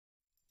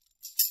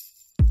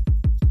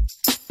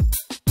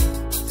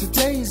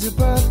Today's your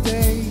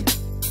birthday,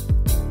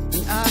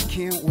 and I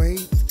can't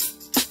wait.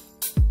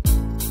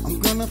 I'm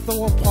gonna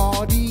throw a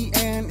party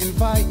and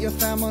invite your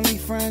family,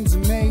 friends,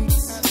 and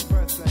mates. Happy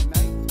birthday,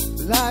 mate.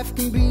 Life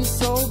can be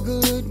so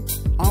good,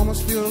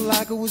 almost feel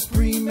like it was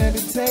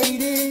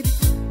premeditated.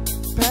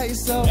 Pat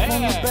yourself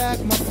on the back,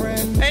 my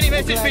friend. Any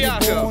message for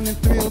Yakov? Born and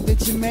thrilled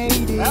that you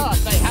made it. Well, I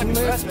say happy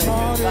so let's birthday.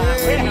 party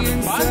We're having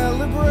and fun.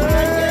 celebrate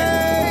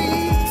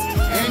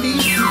and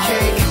eat some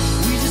cake.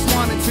 We just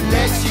wanted to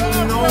let you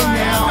know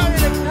now.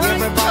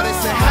 Everybody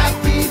say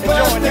happy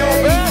Enjoying your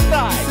birthday.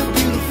 birthday. It's a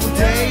beautiful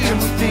day and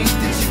we think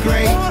that you're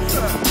great.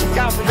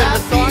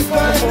 Happy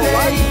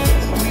birthday.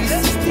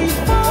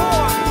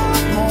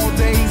 365 more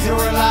days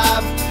you're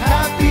alive.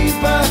 Happy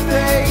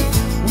birthday.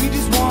 We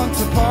just want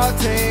to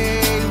party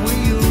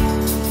with you.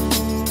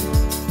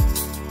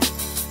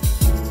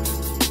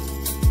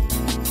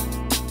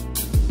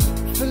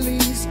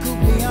 Feliz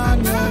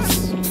cumpleaños,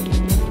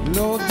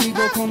 lo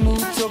digo con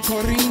mucho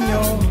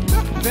cariño.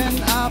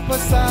 Ven a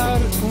pasar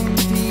un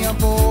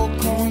tiempo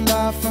con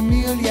la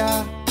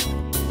familia.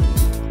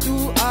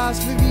 Tú has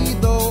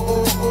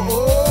vivido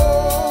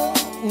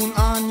un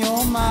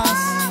año más.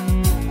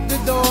 Te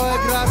doy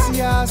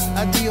gracias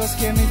a Dios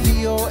que me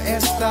dio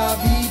esta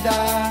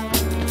vida.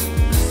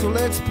 So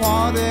let's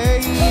party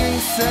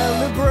and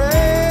celebrate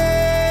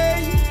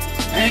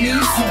and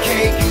eat some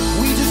cake.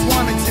 We just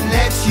wanted to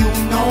let you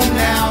know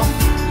now.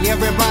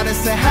 Everybody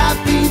say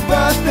happy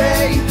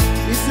birthday.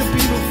 It's a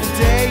beautiful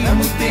day and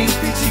we think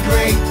that you're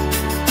great.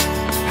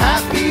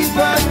 Happy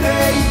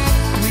birthday.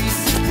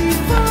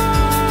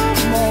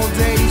 365 more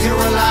days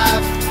you're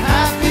alive.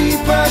 Happy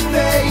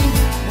birthday.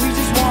 We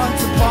just want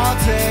to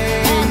party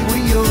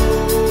with you.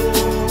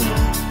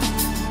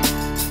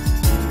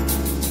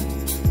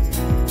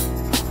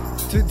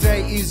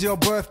 Today is your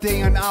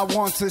birthday and I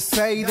want to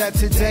say that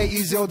today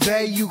is your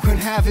day. You can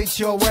have it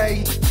your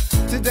way.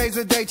 Today's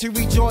a day to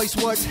rejoice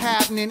what's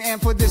happening,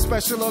 and for this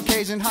special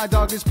occasion, Hot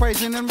Dog is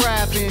praising and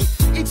rapping.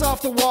 It's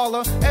off the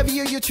waller, every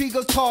year your tree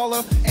goes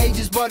taller. Age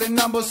is but a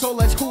number, so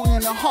let's hoot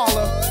and a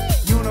holler.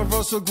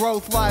 Universal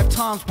growth,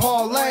 lifetimes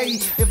parlay.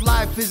 If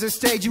life is a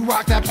stage, you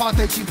rock that part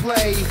that you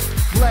play.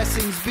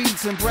 Blessings,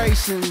 beats,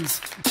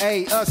 embrations.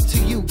 Hey, us to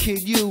you,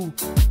 kid, you.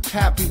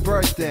 Happy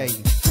birthday.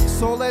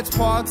 So let's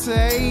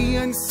party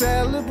and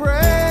celebrate.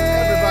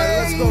 Everybody,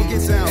 let's go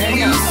get down. And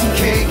eat some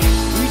cake.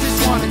 We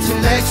just wanted to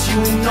let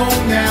you know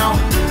now.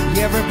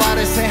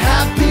 Everybody say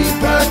happy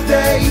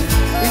birthday.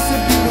 It's a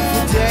beautiful